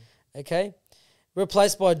out. Okay,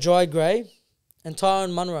 replaced by Jai Gray and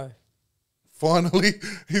Tyrone Munro. Finally,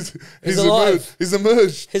 he's alive.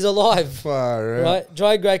 emerged. He's alive. Far out. Right,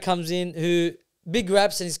 Jai Gray comes in, who big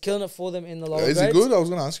raps, and he's killing it for them in the lower grades. Is he good? I was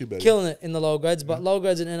going to ask you about it. Killing it in the lower grades, but lower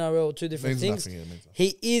grades and NRL are 2 different Means things. nothing, yeah, means nothing.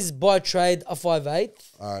 He is by trade a 5'8",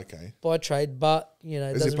 Okay. by trade, but you know,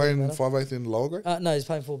 it Is he doesn't really playing matter. 5'8" in the lower grade? No, he's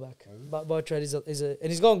playing fullback. But by trade, and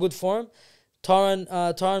he's going good for him. Tyrone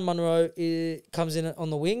Munro comes in on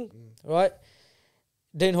the wing, right?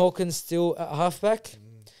 Dean Hawkins still at halfback.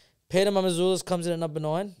 Peter Mamazoulis comes in at number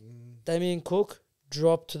 9. Damien Cook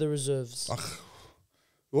dropped to the reserves.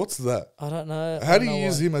 What's that? I don't know. How do you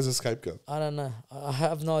use him as a scapegoat? I don't know. I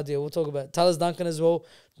have no idea. We'll talk about it. Talis Duncan as well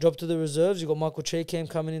dropped to the reserves. You got Michael Cheekham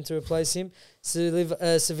coming in to replace him. Sevilla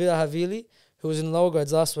Havili, who was in the lower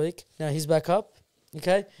grades last week. Now he's back up.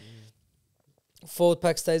 Okay. Forward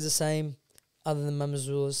pack stays the same, other than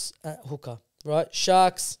Mamazoulis at hooker. Right.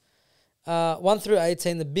 Sharks. 1 through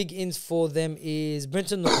 18. The big ins for them is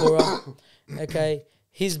Brenton Nakora. Okay.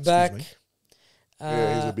 He's back. me.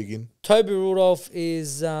 Yeah, he's a big in. Toby Rudolph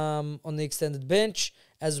is on the extended bench,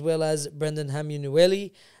 as well as Brendan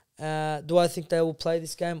Hamunueli. Do I think they will play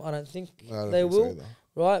this game? I don't think No, I don't they think will. so either.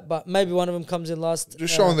 Right, but maybe one of them comes in last.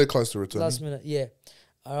 Just showing they're close to returning. last minute. Yeah.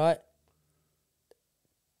 All right.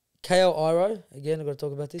 KL Iro again. I've got to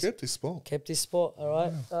talk about this. Kept his spot. Kept his spot. All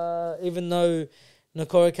right. Even though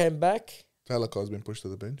Nakora came back, Talakai has been pushed to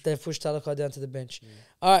the bench. they've pushed Talakai down to the bench.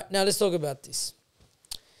 All right. Now let's talk about this.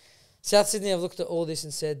 South Sydney have looked at all this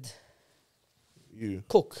and said, You.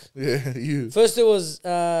 Cook. Yeah, you. First it was,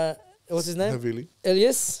 what's his name? Havili.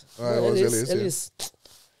 Elias. It was Elias, yeah. Elias.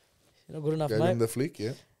 You're not good enough, Gave mate. him the flick,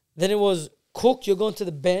 yeah. Then it was Cook, you're going to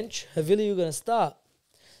the bench. Havili, you're going to start.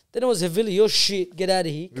 Then it was Havili, you're shit, get out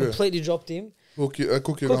of here. Yeah. Completely dropped him. Cook,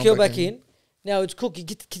 Cook, you're back in. Now it's Cook, you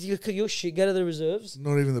get your shit, go to the reserves.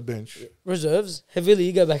 Not even the bench. Reserves. Havili,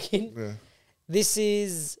 you go back in. Yeah. This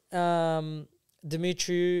is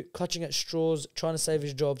Dimitri clutching at straws, trying to save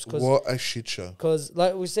his jobs. What a shit show. Because,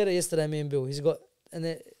 like we said it yesterday, me and Bill, and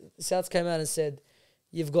the Souths came out and said,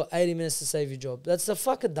 you've got 80 minutes to save your job. That's the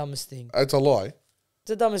fucking dumbest thing. It's a lie. It's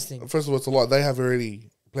the dumbest thing. First of all, it's a lie. They have already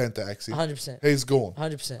planned to exit. 100%. He's gone.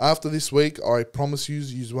 100%. After this week, I promise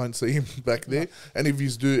you won't see him back there. And if you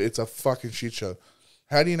do, it's a fucking shit show.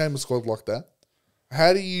 How do you name a squad like that?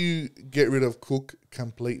 How do you get rid of Cook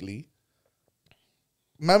completely?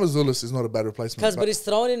 Mamazoulis is not a bad replacement. But he's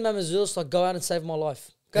throwing in Mamazoulis like, go out and save my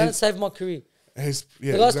life. Go out and save my career. The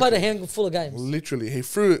The guy's played a handful of games. Literally, he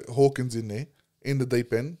threw Hawkins in there. in the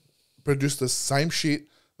deep end, produce the same shit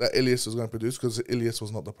that Elias was going to produce because Elias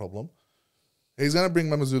was not the problem. He's going to bring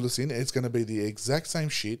Mamazulis in. It's going to be the exact same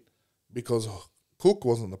shit because Cook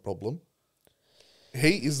wasn't the problem.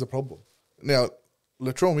 He is the problem. Now,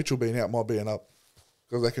 Latrell Mitchell being out might be an up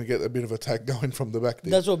because they can get a bit of attack going from the back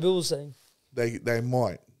there. That's what Bill was saying. They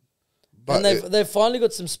might. But And they've finally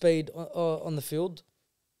got some speed on the field.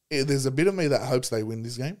 There's a bit of me that hopes they win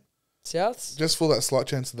this game. Souths? Just for that slight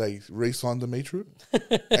chance they re-sign Dimitri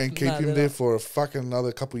and keep him there for a fucking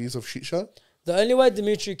another couple of years of shit show. The only way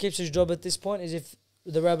Dimitri keeps his job at this point is if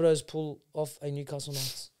the Rabbitohs pull off a Newcastle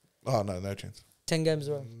Knights. Oh, no chance. 10 games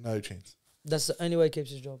in a row. No chance. That's the only way he keeps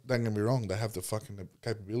his job. Don't get me wrong, they have the fucking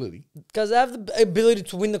capability. Because they have the ability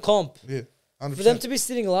to win the comp. Yeah, 100%. For them to be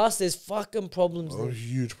sitting last, there's fucking problems Oh, there.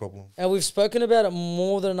 huge problem. And we've spoken about it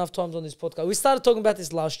more than enough times on this podcast. We started talking about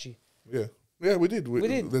this last year. Yeah. Yeah, we did. We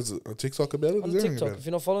did. There's a TikTok about it. On There's everything TikTok. about If it.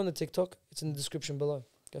 you're not following the TikTok, it's in the description below.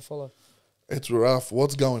 Go follow. It's rough.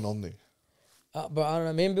 What's going on there? But I don't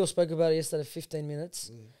know. Me and Bill spoke about it yesterday, 15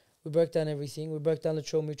 minutes. We broke down everything. We broke down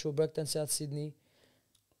Latrell Mitchell, broke down South Sydney.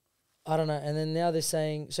 I don't know. And then now they're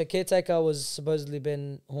saying... So caretaker was supposedly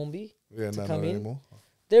Ben Hornby Yeah, to no, come not in. anymore.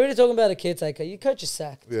 They're already talking about a caretaker. Your coach is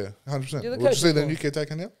sacked. Yeah, 100%. You're the Would you coach see the before. new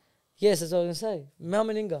caretaker now? Yes, that's what I was going to say. Mal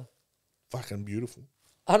Meninga. Fucking beautiful.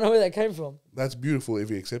 I don't know where that came from. That's beautiful if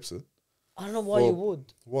he accepts it. I don't know why he Well-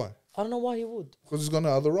 would. Why? I don't know why he would. Because he's got no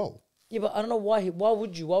other role. Yeah, but I don't know why. Why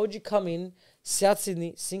would you? Why would you come in, South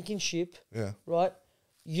Sydney, sinking ship, Yeah, right?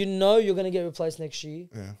 You know you're going to get replaced next year.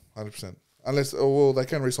 yeah, 100%. Unless, well, they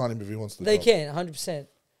can re-sign him if he wants to. They can, 100%.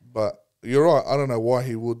 But you're right. I don't know why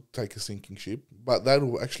he would take a sinking ship, but that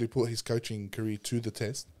will actually put his coaching career to the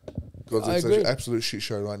test because I it's agree. an absolute shit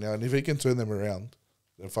show right now. And if he can turn them around,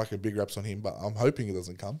 then fucking big raps on him. But I'm hoping it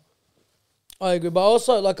doesn't come. I agree. But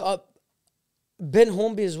also, like, Ben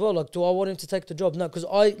Hornby as well. Like, do I want him to take the job? No, because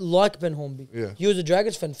I like Ben Hornby. Yeah. You as a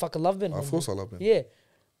Dragons fan, fucking love Ben Hornby. Of course I love him. Yeah.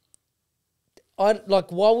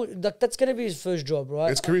 Why would... Like, that's going to be his first job,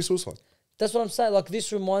 right? It's career suicide. That's what I'm saying. Like,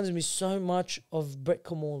 this reminds me so much of Brett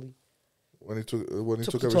Kamali. When he took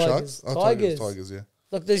Took the over Tigers. Sharks? Oh, Tigers, yeah.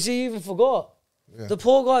 Like, he even forgot. Yeah. The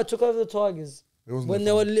poor guy took over the Tigers. It wasn't When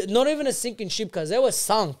their they were not even a sinking ship, because they were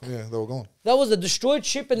sunk. Yeah, they were gone. That was a destroyed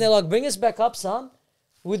ship, and they're like, bring us back up, son.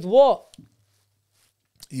 With what?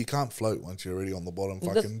 You can't float once you're already on the bottom,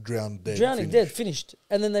 That's- fucking drowned dead. Drowning, finished. dead, finished.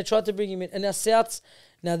 And then they tried to bring him in. And now Souths,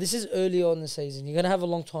 now this is early on in the season. You're going to have a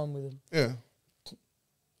long time with him. Yeah.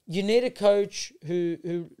 You need a coach who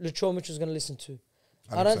Latrell Mitchell's going to listen to.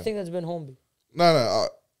 I don't 100%. think that's Ben Hornby. No.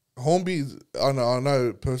 Hornby, I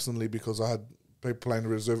know personally because I had people playing the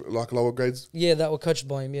reserve, like lower grades, Yeah, that were coached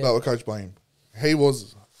by him, yeah. that were coached by him. He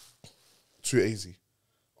was too easy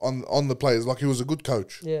on the players. Like, he was a good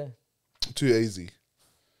coach. Yeah. Too easy.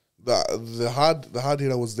 The hard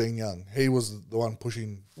hitter was Dean Young. He was the one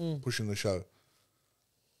pushing the show.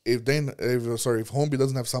 If Hornby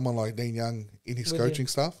doesn't have someone like Dean Young in his With coaching him.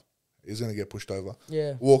 staff, he's going to get pushed over.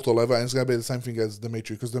 Yeah. Walked all over, and it's going to be the same thing as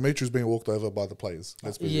Dimitri, because Dimitri's being walked over by the players.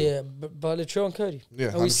 Let's be real. Yeah, by Latrell and Cody. Yeah,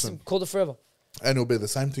 And we 100%. called it forever. And it'll be the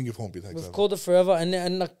same thing if Hornby takes We've over. called it forever,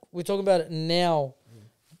 and like we're talking about it now.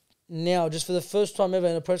 Now, just for the first time ever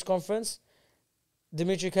in a press conference,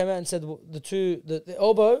 Dimitri came out and said the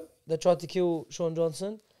elbow that tried to kill Sean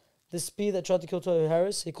Johnson, the spear that tried to kill Tohu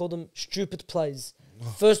Harris, he called them stupid plays.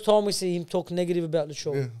 First time we see him talk negative about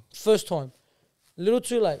Latrell. Yeah. First time. A little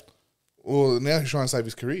too late. Well, now he's trying to save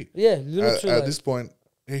his career. Yeah, a little too At late. this point,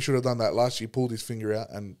 he should have done that last year, pulled his finger out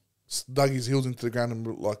and dug his heels into the ground and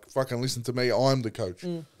like, fucking listen to me, I'm the coach.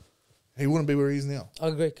 He wouldn't be where he is now. I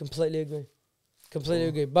agree. Completely agree. Completely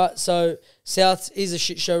agree. But so South is a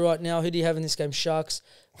shit show right now. Who do you have in this game? Sharks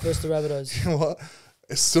versus the Rabbitohs. You know what?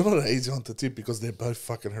 It's still not an easy one to tip because they're both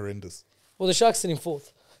fucking horrendous. Well, the Sharks sitting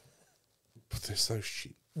fourth. But they're so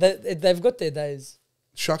shit. They've got their days.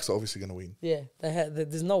 Sharks are obviously going to win. Yeah, they have.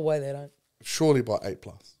 There's no way they don't. Surely by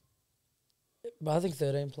 8+. But I think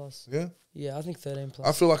 13 plus. Yeah? Yeah, I think 13 plus.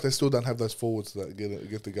 I feel like they still don't have those forwards that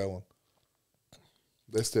get to go on.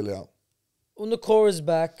 They're still out. Unakora's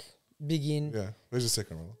back. Big in. Yeah. Where's the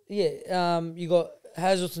second row? Yeah. You got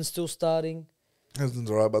Hazelton still starting. Hasn't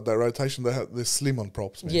alright, but that rotation, they're slim on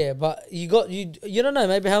props, man. Yeah, but you don't know,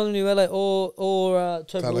 maybe Helen Nuela or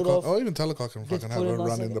Toby Woodruff. Oh, even Talakai can gets fucking put have a nice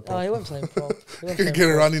run in and- the prop. he won't play prop. He won't He play can get a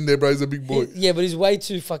prop. run in there, bro. He's a big boy. Yeah, but he's way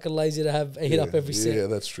too fucking lazy to have a hit up every set. Yeah,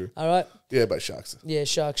 that's true. All right. Yeah, but Sharks. Yeah,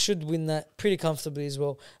 Sharks should win that pretty comfortably as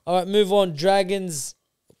well. All right, move on. Tigers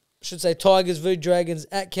v Dragons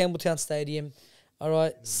at Campbelltown Stadium. All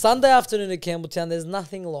right, Sunday afternoon at Campbelltown. There's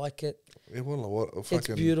nothing like it. Yeah, what It's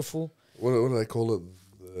beautiful. What do they call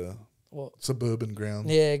it? What? Suburban ground.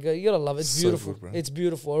 Yeah, you gotta love it. It's So beautiful. good, bro. It's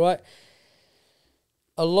beautiful, all right?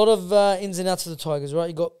 A lot of ins and outs for the Tigers, right?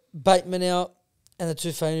 You got Bateman out and the two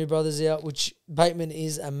Fainu brothers out, which Bateman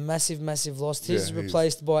is a massive, massive loss. He's Yeah,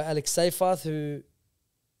 replaced by Alex Seyfarth, who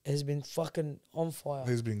has been fucking on fire.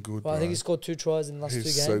 He's been good, Right, bro. I think he scored 2 tries in the last 2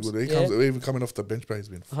 games. He's so good. He Yeah. comes even coming off the bench, but he's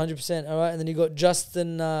been 100%. All right, and then you got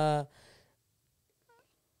Justin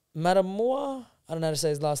Matamoa. I don't know how to say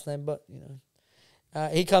his last name, but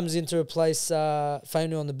he comes in to replace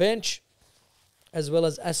Fainu on the bench, as well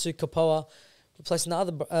as Asu Kapoa replacing the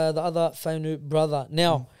other Fainu brother.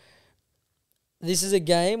 Now, this is a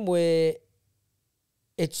game where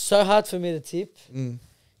it's so hard for me to tip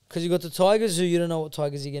because you got the Tigers who you don't know what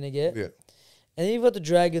Tigers you're gonna get, yeah. and then you've got the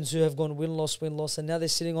Dragons who have gone win loss, and now they're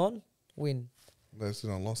sitting on win. They're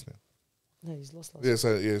still on loss now. No, he's lost last.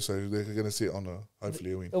 Yeah, so they're gonna sit on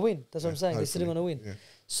hopefully a win. A win. That's what I'm saying. They're Hopefully. sitting on a win. Yeah.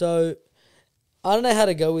 So I don't know how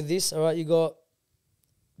to go with this. All right, you got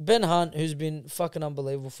Ben Hunt, who's been fucking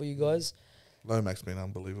unbelievable for you guys. Lomax's been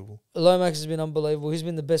unbelievable. Lomax has been unbelievable. He's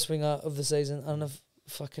been the best winger of the season. I don't know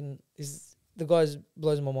if the guy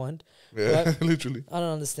blows my mind. Yeah, Right. literally. I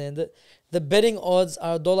don't understand it. The betting odds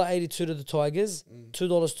are $1.82 to the Tigers,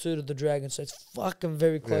 $2.02 to the Dragons. So it's fucking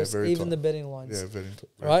very close, very even tight. the betting lines. Yeah, very.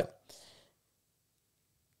 Right?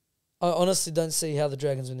 I honestly don't see how the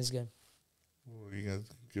Dragons win this game. Well, you gonna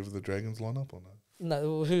give the Dragons line up or no?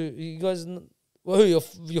 No, who you guys? Well, who your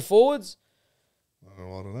forwards? I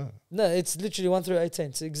don't know. No, it's literally 1 through 18.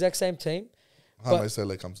 It's the exact same team. Hame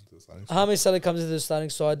Sele comes into the starting. Hame Sele comes into the starting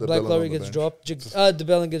side. De Black Belling Lorry on the gets bench. dropped.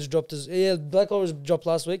 DeBellin gets dropped. Black Lorry was dropped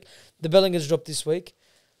last week. DeBellin gets dropped this week.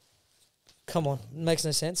 Come on, it makes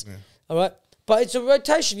no sense. Yeah. All right, but it's a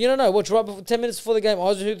rotation. You don't know. Watch right before 10 minutes before the game.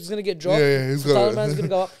 Eisenhuth is going to get dropped. Yeah, he's got Tyler is going to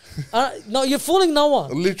go up. No, you're fooling no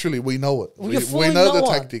one. Literally, we know it. Well, We you're fooling know no the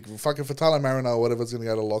one. tactic. Fucking Fatala Mariner or whatever's going to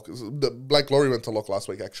go to lock. The Black Lorry went to lock last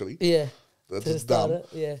week, actually. Yeah, That's to dumb. start it.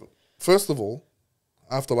 Yeah, First of all,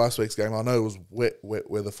 after last week's game, I know it was wet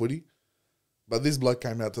weather footy, but this bloke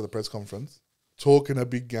came out to the press conference talking a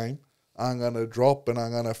big game. I'm going to drop and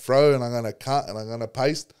I'm going to throw and I'm going to cut and I'm going to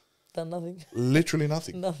paste. done nothing. Literally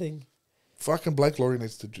nothing. Nothing. Fucking Blake Lorry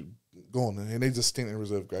needs to go on. He needs a stint in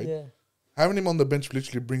reserve grade. Yeah. Having him on the bench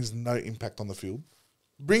literally brings no impact on the field.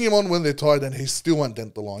 Bring him on when they're tired and he still won't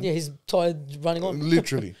dent the line. Yeah, he's tired running on.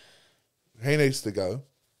 Literally. He needs to go.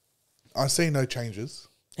 I see no changes.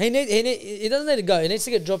 He doesn't need to go. He needs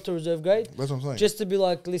to get dropped to reserve grade. That's what I'm saying. Just to be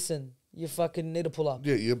like, listen, you fucking need to pull up.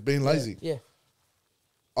 Yeah, you're being lazy. Yeah.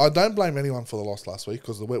 I don't blame anyone for the loss last week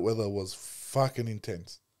because the wet weather was fucking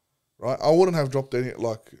intense. Right? I wouldn't have dropped any,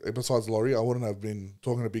 besides Laurie, I wouldn't have been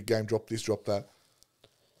talking a big game, drop this, drop that.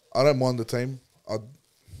 I don't mind the team. I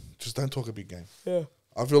just don't talk a big game. Yeah.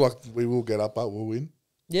 I feel like we will get up, but we'll win.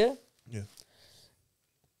 Yeah? Yeah.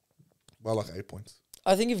 By 8 points.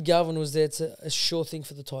 I think if Galvin was there, it's a sure thing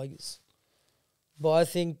for the Tigers. But I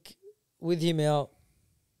think with him out,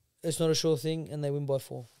 it's not a sure thing, and they win by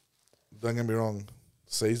 4. Don't get me wrong.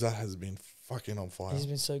 Caesar has been fucking on fire. He's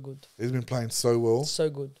been so good. He's been playing so well. So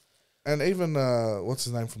good. And even, what's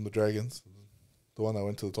his name from the Dragons? The one that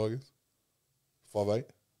went to the Tigers? 5'8".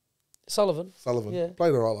 Sullivan. Yeah.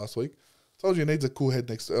 Played all right last week. Told you he needs a cool head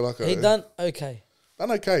next to He done okay.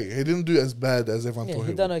 Done okay. He didn't do as bad as everyone Yeah, thought he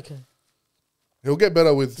he done would. okay. He'll get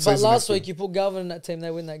better with But season last next week, you put Galvin in that team, they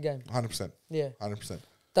win that game. 100%. Yeah. 100%.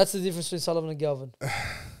 That's the difference between Sullivan and Galvin.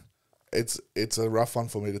 It's a rough one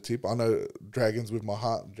for me to tip. I know Dragons with my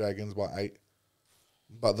heart, Dragons by 8.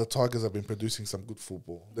 But the Tigers have been producing some good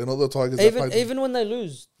football. They're not the Tigers that played. Even when they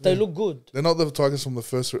lose, they look good. They're not the Tigers from the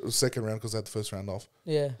second round because they had the first round off.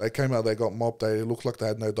 Yeah. They came out, they got mobbed. They looked like they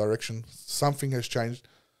had no direction. Something has changed.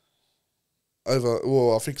 I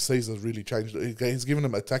think Caesar's really changed. He's given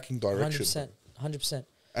them attacking direction. 100%.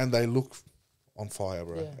 And they look on fire,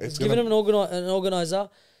 bro. Yeah. It's He's given him an organizer.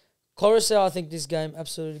 Coruscant, I think this game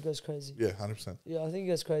absolutely goes crazy. Yeah, 100%. Yeah, I think it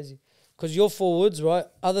goes crazy. Because your forwards, right,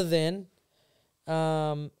 other than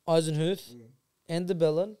Eisenhuth and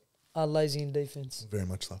DeBellin, are lazy in defense. Very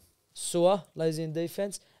much so. Sua, lazy in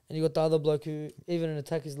defense. And you got the other bloke who, even in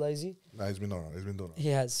attack, is lazy. No, he's been all right. He's been doing it. He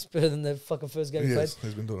has. Better than the fucking first game he played.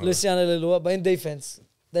 He's been doing it. Luciano Leilua. But in defense,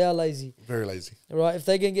 they are lazy. Very lazy. Right? If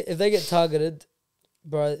they get targeted,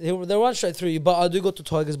 bro, they'll run straight through you. But I do got the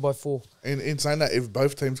Tigers by 4. In saying that, if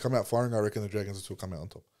both teams come out firing, I reckon the Dragons will still come out on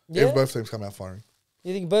top. Yeah? If both teams come out firing.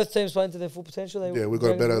 You think both teams play into their full potential? We've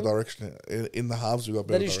got a better direction. In the halves, we've got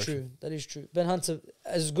better direction. That is true. Ben Hunt's,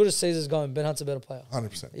 as good as Caesar's going, Ben Hunt's a better player.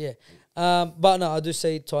 100%. Yeah. But no, I do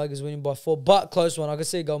see Tigers winning by 4. But close one. I can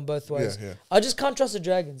see it going both ways. Yeah. I just can't trust the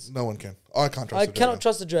Dragons. No one can. I can't trust I the Dragons. cannot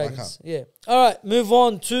trust the Dragons. Yeah. All right, move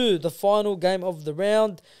on to the final game of the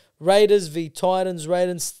round. Raiders v Titans.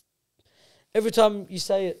 Raiders. Every time you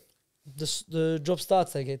say it, the drop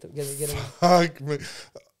starts. They get a win. Fuck me.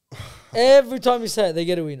 Every time you say it, they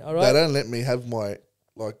get a win. All They right. don't let me have my,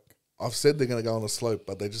 like, I've said they're going to go on a slope,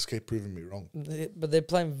 but they just keep proving me wrong. But they're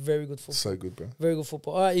playing very good football. So good, bro. Very good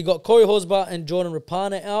football. All right, you got Corey Horsburgh and Jordan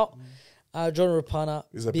Rapana out. Jordan Rapana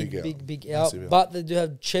Is a big out. big out. Massive out. But they do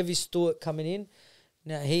have Chevy Stewart coming in.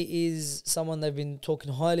 Now, he is someone they've been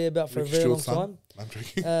talking highly about for Ricky a very long Stewart's son? time. I'm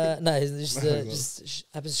joking. No, he's just, No, just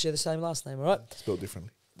happens to share the same last name, all right? Spelled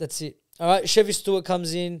differently. That's it. All right, Chevy Stewart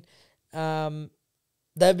comes in.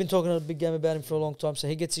 They've been talking a big game about him for a long time, so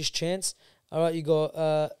he gets his chance. All right, you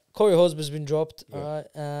got Corey Horsburgh's been dropped. Yeah. All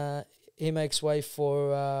right, he makes way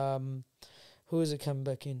for who is it coming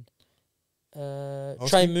back in?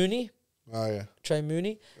 Trey Mooney. Oh, yeah. Trey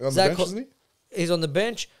Mooney. On the Zach bench, isn't he? He's on the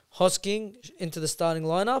bench. Hosking into the starting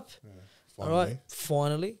lineup. Yeah. All right,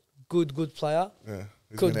 finally, good player. Yeah.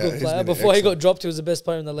 Good player. Before he got dropped, he was the best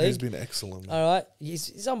player in the league. He's been excellent. Man. All right,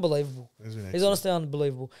 he's unbelievable. He's been He's excellent. honestly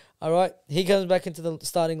unbelievable. All right, he comes back into the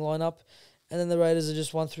starting lineup, and then the Raiders are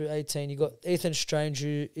just 1 through 18. You got Ethan Strange,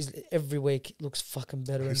 who is every week looks fucking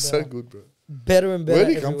better and He's better. so good, bro. Better and better Where'd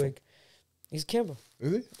he every come from? week. He's Canberra.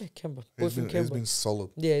 Is he? Yeah, Canberra. Boy from He's Canberra. been solid.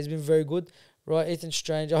 Yeah, he's been very good. Right, Ethan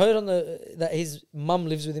Strange. I heard on that his mum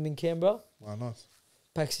lives with him in Canberra. Oh, nice.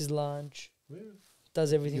 Packs his lunch. Yeah.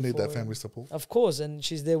 Does everything. You need for that him. family support. Of course, and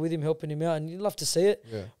she's there with him, helping him out, and you'd love to see it.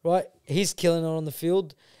 Yeah. Right, he's killing it on the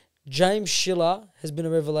field. James Schiller has been a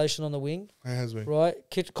revelation on the wing. He has been. Right,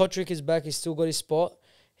 Kotrick is back. He's still got his spot.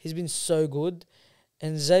 He's been so good,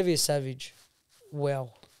 and Xavier Savage,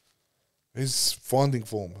 wow, He's finding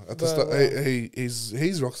form. At the Bro, start, wow.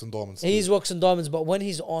 he's rocks and diamonds. he's too. rocks and diamonds. But when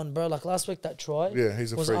he's on, bro, like last week that try Yeah,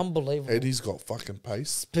 he's a was freak. unbelievable. And he's got fucking pace.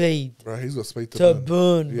 Speed Bro, he's got speed to to burn.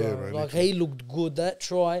 burn, bro. Yeah, bro, Like literally. he looked good. That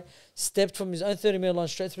try stepped from his own 30-meter line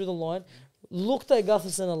straight through the line. Looked at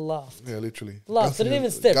Gutherson and laughed. Yeah, literally. Laughed. Didn't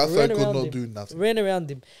even step. Gutho Ran could around not him. do nothing. Ran around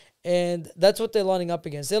him. And that's what they're lining up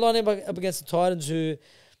against. They're lining up against the Titans, who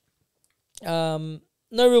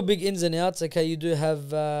no real big ins and outs. Okay, you do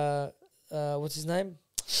have what's his name?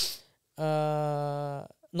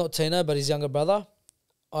 Not Tino, but his younger brother,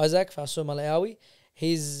 Isaac Fasu Malawi.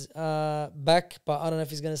 He's back, but I don't know if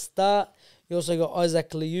he's going to start. You also got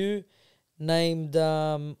Isaac Liu named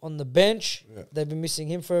on the bench. Yeah. They've been missing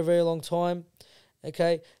him for a very long time.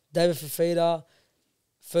 Okay, David Fafita,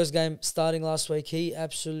 first game starting last week, he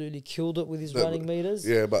absolutely killed it with his That- running meters.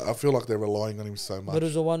 Yeah, but I feel like they're relying on him so much. But it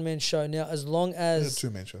was a one-man show. Now, as long It's as a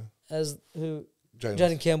two-man show.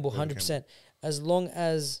 Jaden Campbell, Jaden 100%. As long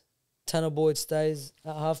as Tanner Boyd stays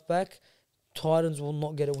at halfback, Titans will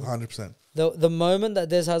not get a win. 100%. The moment that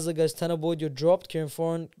Des Hasler goes, Tanner Boyd, you're dropped. Kieran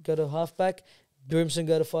Foran go to halfback. Brimson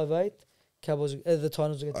go to 5'8". Cowboys, the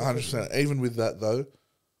Titans will get the 100%. Even with that, though,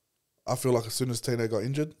 I feel like as soon as Tino got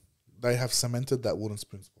injured, they have cemented that wooden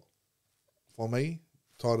spoon spot. For me,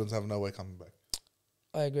 Titans have no way coming back.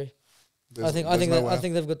 I agree. There's- I think there's no way I out.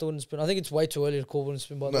 think they've got the wooden spoon. I think it's way too early to call wooden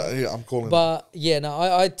spoon, by the No, way. yeah, I'm calling. But yeah, no,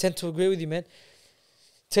 I tend to agree with you, man.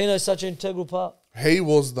 Tino's such an integral part. He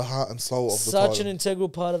was the heart and soul of the Such an Titans. integral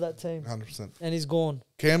part of that team. 100%. And he's gone.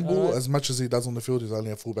 Campbell, Alright. as much as he does on the field, he's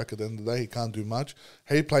only a fullback at the end of the day. He can't do much.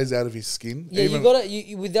 He plays out of his skin. Yeah, you got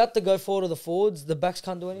to without the go forward of the forwards, the backs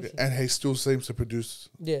can't do anything. And he still seems to produce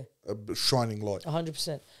Yeah, a shining light.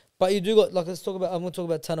 100%. But you do got, like, I'm going to talk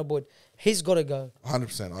about Tanner Boyd. He's got to go.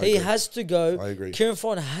 100%. I He agree. has to go. I agree. Kieran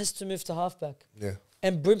Foran has to move to halfback. Yeah.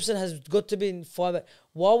 And Brimson has got to be in 5'8".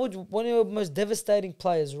 Why would one of your most devastating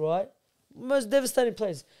players, right? Most devastating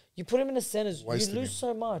players. You put him in the centres, Wasting you lose him.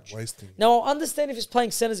 so much. Wasting. Now, I understand if he's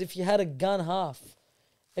playing centres if you had a gun half.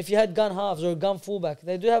 If you had gun halves or a gun fullback.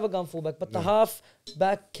 They do have a gun fullback, but the half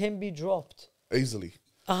back can be dropped. Easily.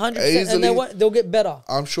 100%. And Easily. they'll get better.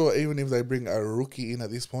 I'm sure even if they bring a rookie in at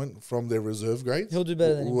this point from their reserve grades, He'll do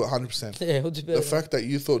better than him. 100%. Yeah, he'll do better. The fact that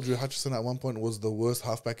you thought Drew Hutchison at one point was the worst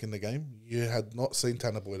halfback in the game, you had not seen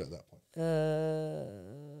Tanner Boyd at that point.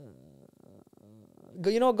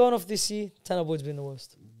 You know what, going off this year, Tanner Boyd's been the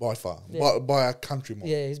worst. By far. Yeah. By a country mile.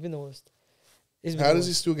 Yeah, he's been the worst. He's been How the does he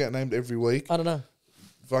worst. still get named every week? I don't know.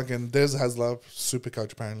 Fucking Des Hasler, super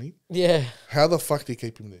coach apparently. Yeah, How the fuck do you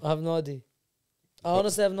keep him there? I have no idea. I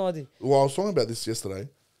honestly have no idea. Well, I was talking about this yesterday.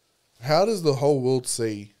 How does the whole world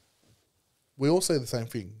see? We all say the same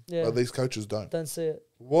thing, Yeah. but these coaches don't. Don't see it.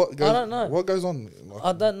 What goes, I don't know. What goes on? Like,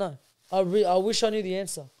 I don't know. I wish I knew the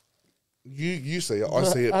answer. you see it. I But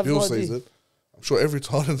see I it. have Bill no sees idea. it. I'm sure every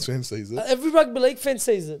Titans fan sees it. Every rugby league fan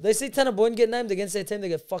sees it. They see Tanner Boyd get named against their team, they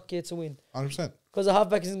go, fuck yeah, to win. 100%. Because the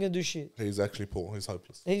halfback isn't going to do shit. He's actually poor. He's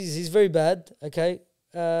hopeless. He's very bad, okay?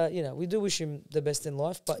 we do wish him the best in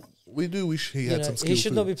life, but We do wish he had some skills. he should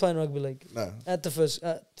too. not be playing rugby league No. at the first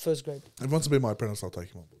grade. If he wants to be my apprentice, I'll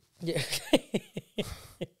take him on board. Yeah.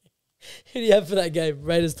 Who do you have for that game?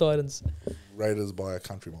 Raiders Titans. Raiders by a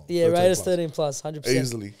country mile. Yeah, 13 Raiders plus. 13+, 100%.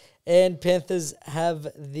 Easily. And Panthers have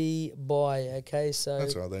the bye. Okay, so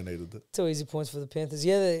That's right. They needed it. 2 easy points for the Panthers.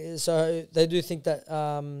 Yeah, so they do think that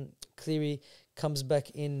Cleary comes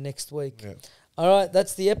back in next week. Yeah. All right,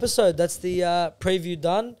 that's the episode. That's the preview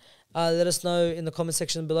done. Let us know in the comment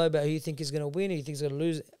section below about who you think is going to win, who you think is going to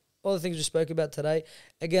lose. All the things we spoke about today.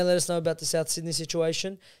 Again, let us know about the South Sydney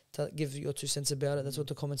situation. Give your 2 cents about it. That's what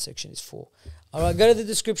the comment section is for. All right, go to the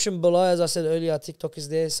description below. As I said earlier, our TikTok is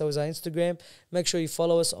there. So is our Instagram. Make sure you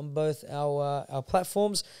follow us on both our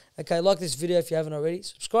platforms. Okay, like this video if you haven't already.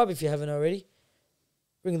 Subscribe if you haven't already.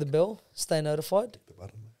 Ring the bell. Stay notified. The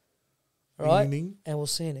button. All right, Ding. and we'll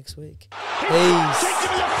see you next week. Peace. Peace.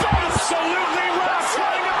 Absolutely, we're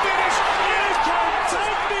trying to finish. You can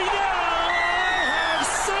take me now.